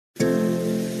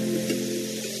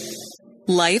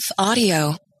Life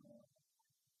Audio.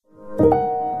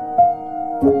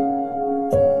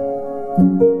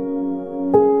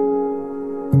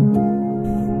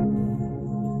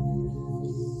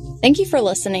 Thank you for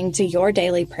listening to Your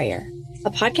Daily Prayer,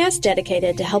 a podcast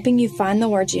dedicated to helping you find the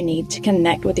words you need to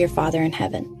connect with your Father in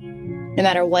heaven. No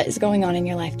matter what is going on in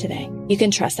your life today, you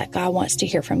can trust that God wants to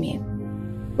hear from you.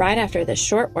 Right after this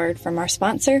short word from our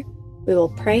sponsor, we will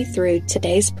pray through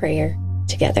today's prayer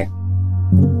together.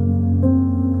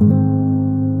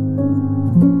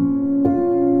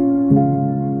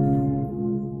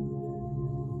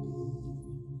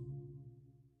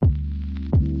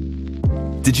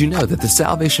 Did you know that the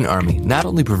Salvation Army not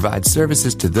only provides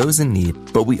services to those in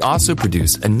need, but we also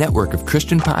produce a network of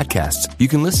Christian podcasts you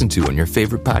can listen to on your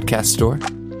favorite podcast store?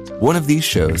 One of these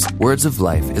shows, Words of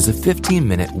Life, is a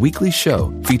 15-minute weekly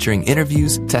show featuring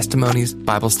interviews, testimonies,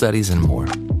 Bible studies, and more.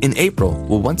 In April,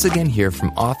 we'll once again hear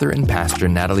from author and pastor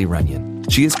Natalie Runyon.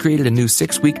 She has created a new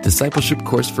 6-week discipleship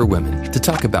course for women to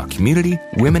talk about community,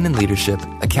 women in leadership,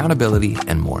 accountability,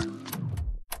 and more.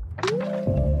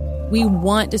 We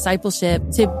want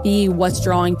discipleship to be what's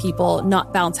drawing people,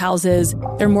 not bounce houses.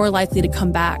 They're more likely to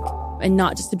come back and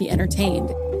not just to be entertained.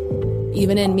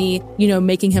 Even in me,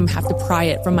 making him have to pry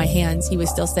it from my hands, he was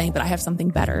still saying, but I have something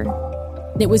better.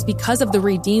 And it was because of the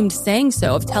redeemed saying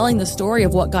so, of telling the story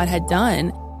of what God had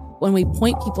done. When we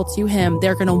point people to him,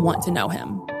 they're going to want to know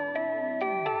him.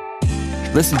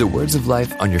 Listen to Words of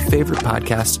Life on your favorite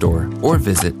podcast store or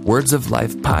visit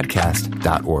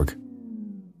wordsoflifepodcast.org.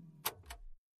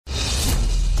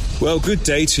 Well, good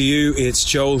day to you. It's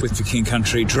Joel with The King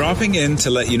Country, dropping in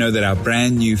to let you know that our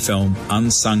brand new film,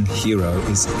 Unsung Hero,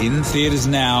 is in theaters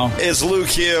now. It's Luke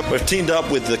here. We've teamed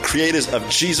up with the creators of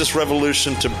Jesus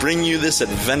Revolution to bring you this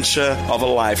adventure of a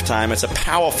lifetime. It's a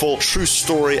powerful, true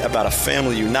story about a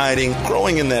family uniting,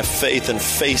 growing in their faith, and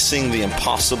facing the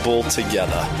impossible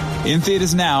together. In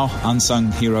theaters now,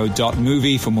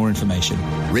 unsunghero.movie for more information.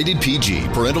 Rated PG.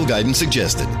 Parental guidance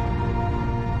suggested.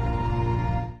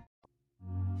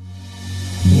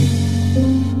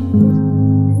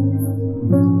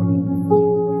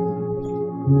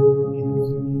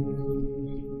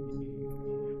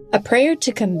 A Prayer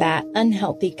to Combat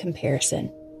Unhealthy Comparison,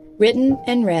 written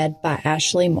and read by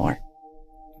Ashley Moore.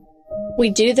 We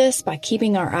do this by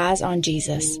keeping our eyes on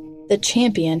Jesus, the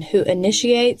champion who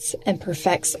initiates and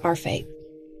perfects our faith.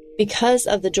 Because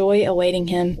of the joy awaiting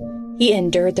him, he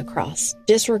endured the cross,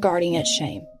 disregarding its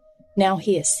shame. Now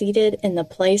he is seated in the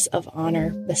place of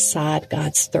honor beside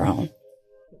God's throne.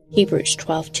 Hebrews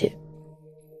 12:2.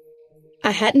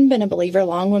 I hadn't been a believer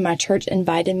long when my church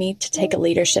invited me to take a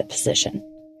leadership position.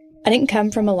 I didn't come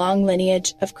from a long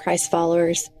lineage of Christ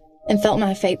followers and felt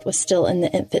my faith was still in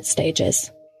the infant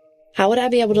stages. How would I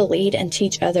be able to lead and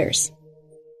teach others?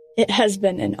 It has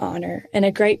been an honor and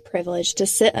a great privilege to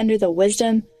sit under the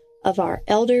wisdom of our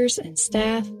elders and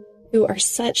staff who are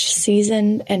such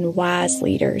seasoned and wise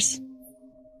leaders.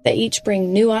 They each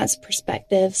bring nuanced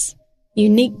perspectives,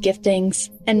 unique giftings,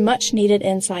 and much needed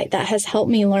insight that has helped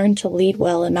me learn to lead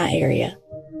well in my area.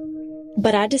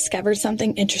 But I discovered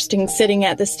something interesting sitting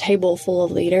at this table full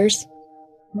of leaders.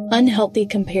 Unhealthy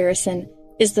comparison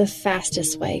is the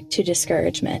fastest way to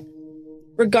discouragement.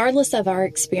 Regardless of our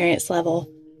experience level,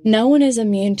 no one is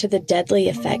immune to the deadly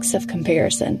effects of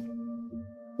comparison.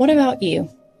 What about you?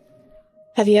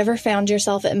 Have you ever found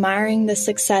yourself admiring the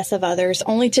success of others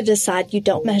only to decide you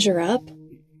don't measure up?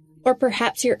 Or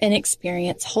perhaps your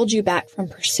inexperience holds you back from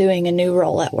pursuing a new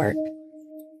role at work.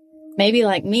 Maybe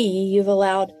like me, you've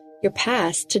allowed your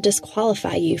past to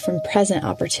disqualify you from present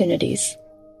opportunities.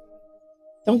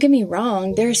 Don't get me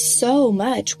wrong, there's so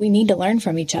much we need to learn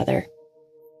from each other.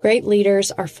 Great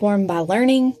leaders are formed by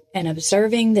learning and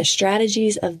observing the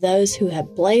strategies of those who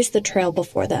have blazed the trail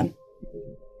before them.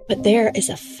 But there is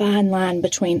a fine line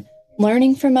between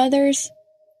learning from others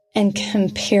and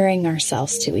comparing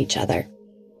ourselves to each other.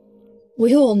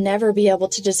 We will never be able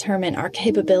to determine our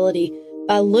capability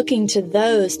by looking to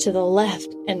those to the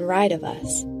left and right of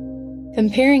us.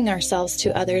 Comparing ourselves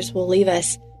to others will leave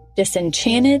us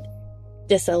disenchanted,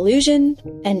 disillusioned,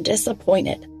 and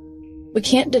disappointed. We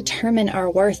can't determine our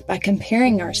worth by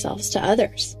comparing ourselves to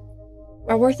others.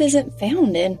 Our worth isn't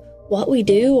found in what we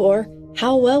do or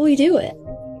how well we do it.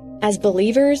 As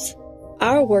believers,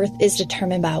 our worth is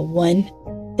determined by one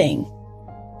thing: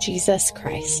 Jesus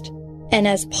Christ. And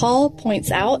as Paul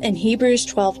points out in Hebrews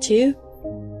 12:2,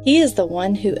 he is the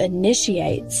one who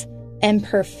initiates and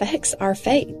perfects our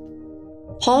faith.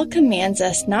 Paul commands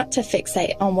us not to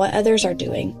fixate on what others are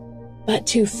doing, but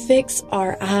to fix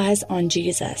our eyes on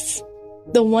Jesus,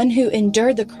 the one who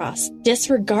endured the cross,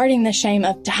 disregarding the shame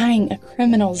of dying a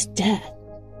criminal's death.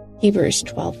 Hebrews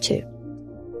 12:2.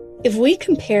 If we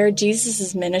compare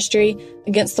Jesus' ministry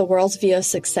against the world's view of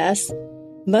success,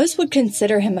 most would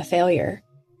consider him a failure.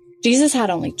 Jesus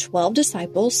had only 12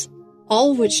 disciples,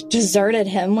 all of which deserted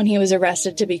him when he was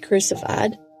arrested to be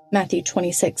crucified, Matthew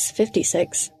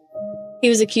 26:56. He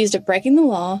was accused of breaking the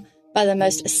law by the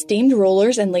most esteemed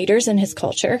rulers and leaders in his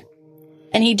culture,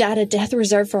 and he died a death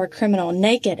reserved for a criminal,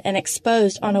 naked and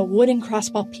exposed on a wooden cross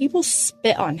while people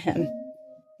spit on him,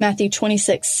 Matthew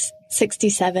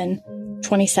 26:67,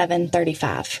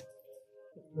 27:35.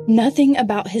 Nothing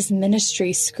about his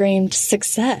ministry screamed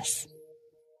success.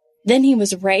 Then he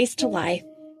was raised to life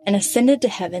and ascended to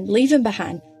heaven, leaving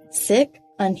behind sick,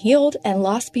 unhealed, and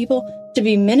lost people to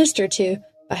be ministered to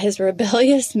by his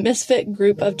rebellious misfit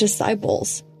group of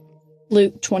disciples.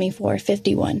 Luke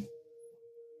 24:51.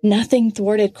 Nothing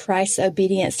thwarted Christ's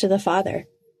obedience to the Father.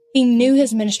 He knew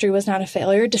his ministry was not a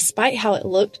failure, despite how it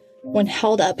looked when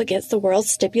held up against the world's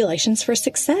stipulations for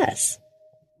success.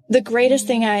 The greatest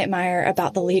thing I admire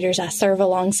about the leaders I serve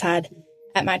alongside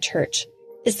at my church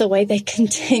is the way they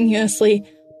continuously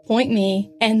point me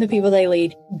and the people they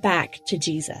lead back to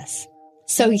Jesus.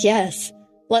 So yes,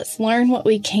 let's learn what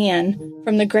we can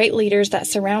from the great leaders that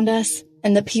surround us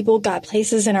and the people God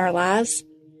places in our lives,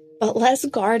 but let's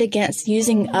guard against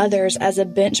using others as a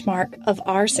benchmark of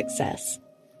our success.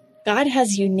 God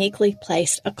has uniquely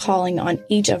placed a calling on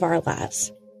each of our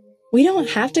lives. We don't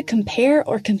have to compare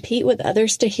or compete with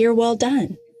others to hear well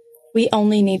done. We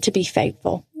only need to be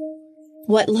faithful.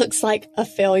 What looks like a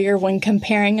failure when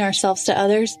comparing ourselves to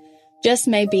others just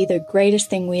may be the greatest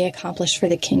thing we accomplish for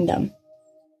the kingdom.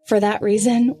 For that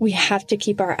reason, we have to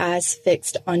keep our eyes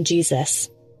fixed on Jesus.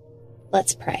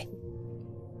 Let's pray.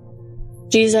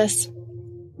 Jesus,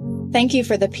 thank you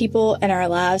for the people in our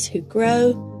lives who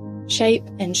grow, shape,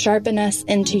 and sharpen us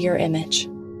into your image.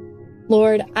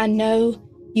 Lord, I know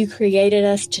you created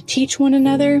us to teach one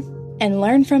another and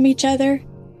learn from each other.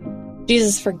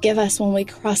 Jesus, forgive us when we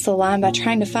cross the line by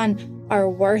trying to find our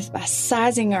worth by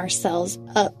sizing ourselves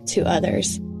up to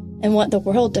others and what the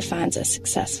world defines as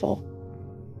successful.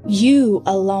 You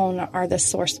alone are the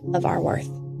source of our worth.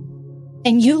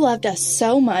 And you loved us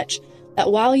so much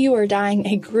that while you were dying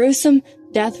a gruesome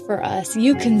death for us,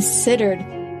 you considered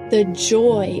the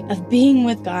joy of being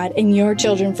with God and your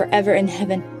children forever in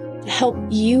heaven to help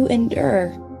you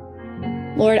endure.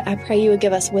 Lord, I pray you would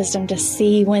give us wisdom to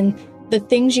see when the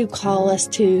things you call us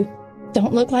to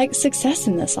don't look like success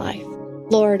in this life.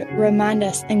 Lord, remind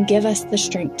us and give us the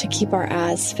strength to keep our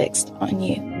eyes fixed on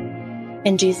you.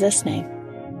 In Jesus' name,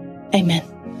 amen.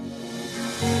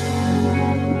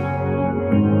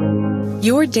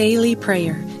 Your Daily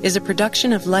Prayer is a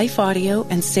production of Life Audio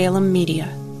and Salem Media.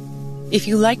 If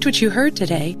you liked what you heard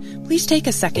today, please take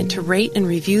a second to rate and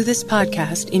review this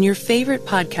podcast in your favorite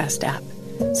podcast app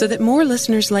so that more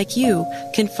listeners like you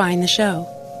can find the show.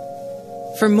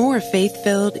 For more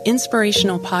faith-filled,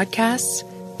 inspirational podcasts,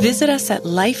 visit us at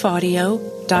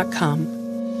lifeaudio.com.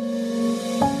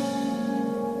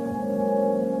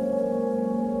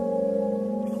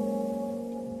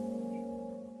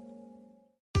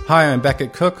 Hi, I'm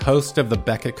Beckett Cook, host of The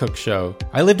Beckett Cook Show.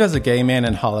 I lived as a gay man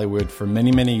in Hollywood for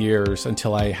many, many years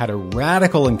until I had a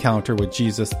radical encounter with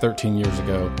Jesus 13 years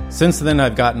ago. Since then,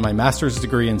 I've gotten my master's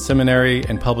degree in seminary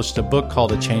and published a book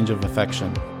called A Change of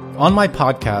Affection. On my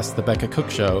podcast, The Beckett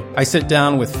Cook Show, I sit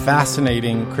down with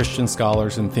fascinating Christian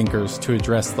scholars and thinkers to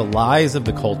address the lies of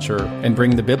the culture and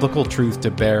bring the biblical truth to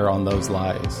bear on those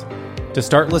lies. To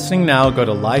start listening now, go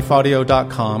to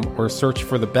lifeaudio.com or search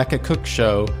for The Beckett Cook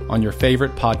Show on your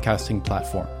favorite podcasting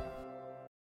platform.